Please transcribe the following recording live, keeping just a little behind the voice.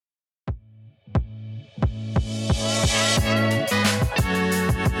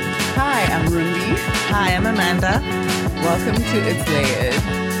Hi, I'm Amanda. Welcome to It's Layered.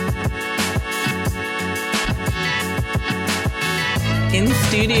 In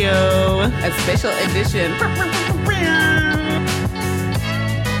studio. A special edition.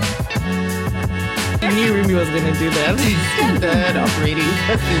 I knew Rumi was going to do that. Standard operating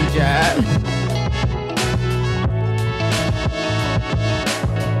procedure.